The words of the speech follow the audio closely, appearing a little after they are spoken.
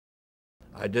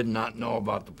I did not know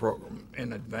about the program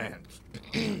in advance.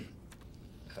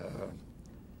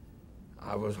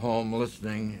 I was home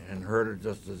listening and heard it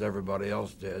just as everybody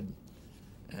else did,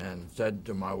 and said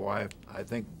to my wife, I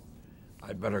think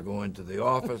I'd better go into the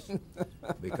office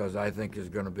because I think there's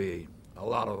going to be a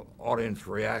lot of audience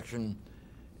reaction,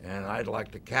 and I'd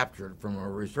like to capture it from a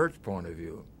research point of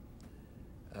view.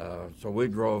 So we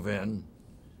drove in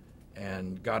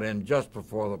and got in just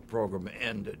before the program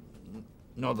ended.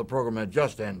 No, the program had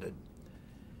just ended.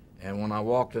 And when I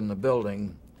walked in the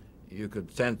building, you could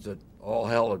sense that all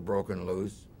hell had broken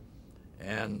loose.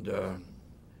 And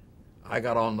I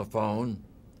got on the phone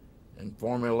and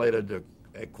formulated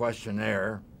a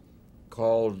questionnaire,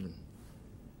 called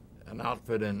an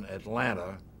outfit in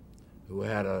Atlanta who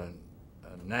had a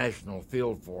national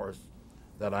field force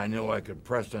that I knew I could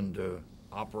press into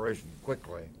operation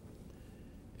quickly.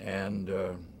 And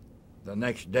the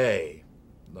next day,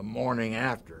 the morning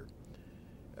after,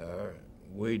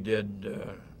 we did,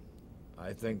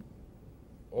 I think,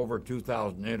 over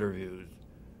 2,000 interviews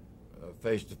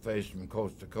face-to-face from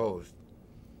coast to coast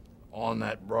on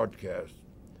that broadcast.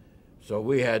 So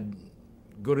we had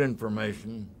good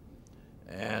information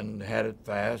and had it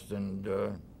fast, and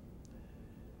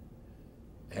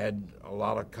had a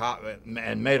lot of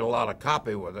and made a lot of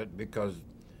copy with it, because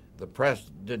the press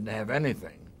didn't have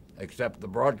anything except the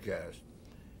broadcast.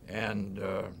 And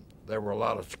there were a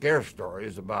lot of scare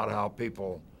stories about how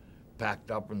people packed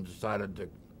up and decided to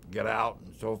get out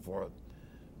and so forth.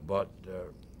 But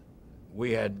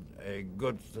we had a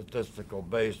good statistical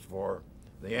base for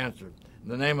the answer.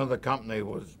 The name of the company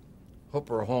was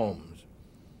Hooper Holmes,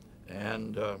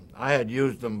 and I had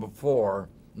used them before,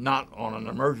 not on an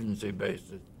emergency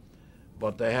basis,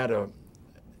 but they had an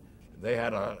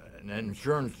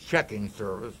insurance checking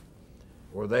service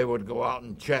where they would go out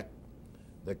and check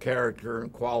the character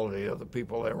and quality of the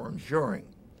people they were insuring.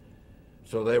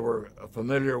 So they were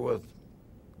familiar with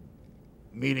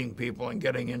meeting people and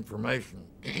getting information.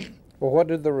 Well, what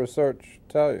did the research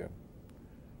tell you?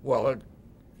 Well, it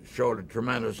showed a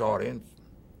tremendous audience.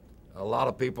 A lot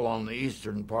of people in the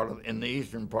eastern part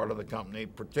of the company,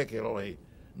 particularly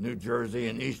New Jersey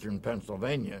and eastern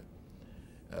Pennsylvania,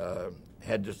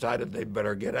 had decided they'd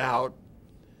better get out.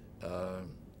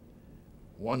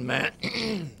 One man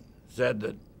said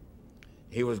that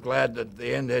he was glad that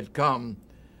the end had come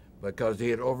because he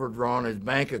had overdrawn his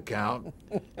bank account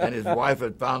and his wife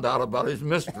had found out about his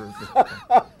mistress.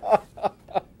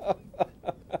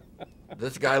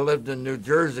 This guy lived in New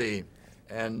Jersey,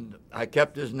 and I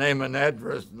kept his name and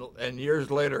address, and years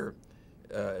later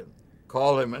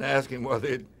called him and asked him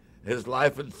whether his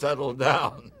life had settled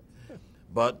down.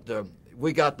 But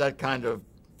we got that kind of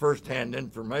first-hand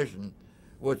information,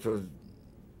 which was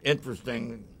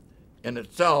interesting in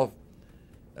itself,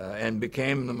 and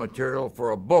became the material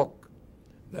for a book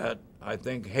that I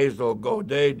think Hazel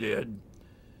Godet did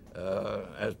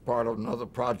as part of another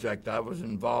project I was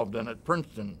involved in at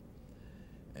Princeton.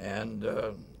 And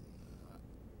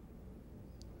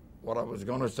what I was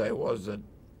going to say was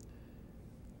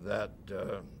that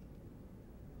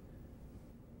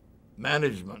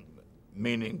management,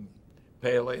 meaning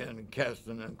Paley and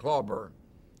Keston and Clauber,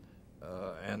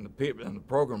 and the people and the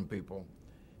program people,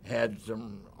 had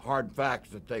some hard facts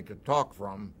that they could talk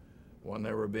from when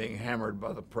they were being hammered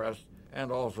by the press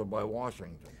and also by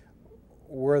Washington.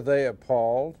 Were they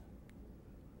appalled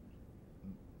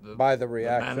by the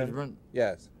reaction? The management?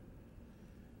 Yes.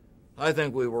 I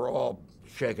think we were all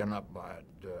shaken up by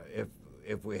it.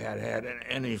 If we had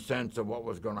any sense of what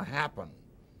was going to happen,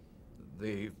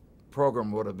 the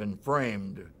program would have been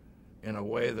framed in a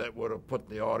way that would have put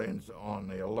the audience on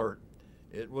the alert.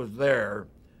 It was there,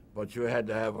 but you had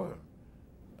to have a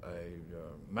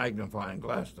magnifying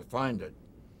glass to find it.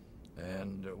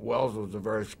 And Wells was a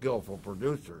very skillful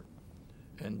producer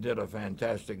and did a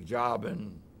fantastic job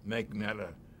in making that a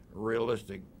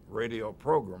realistic radio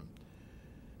program.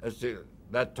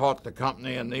 That taught the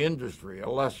company and the industry a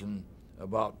lesson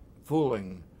about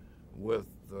fooling with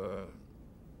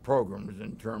programs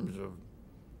in terms of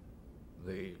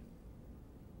the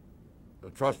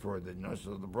trustworthiness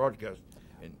of the broadcast.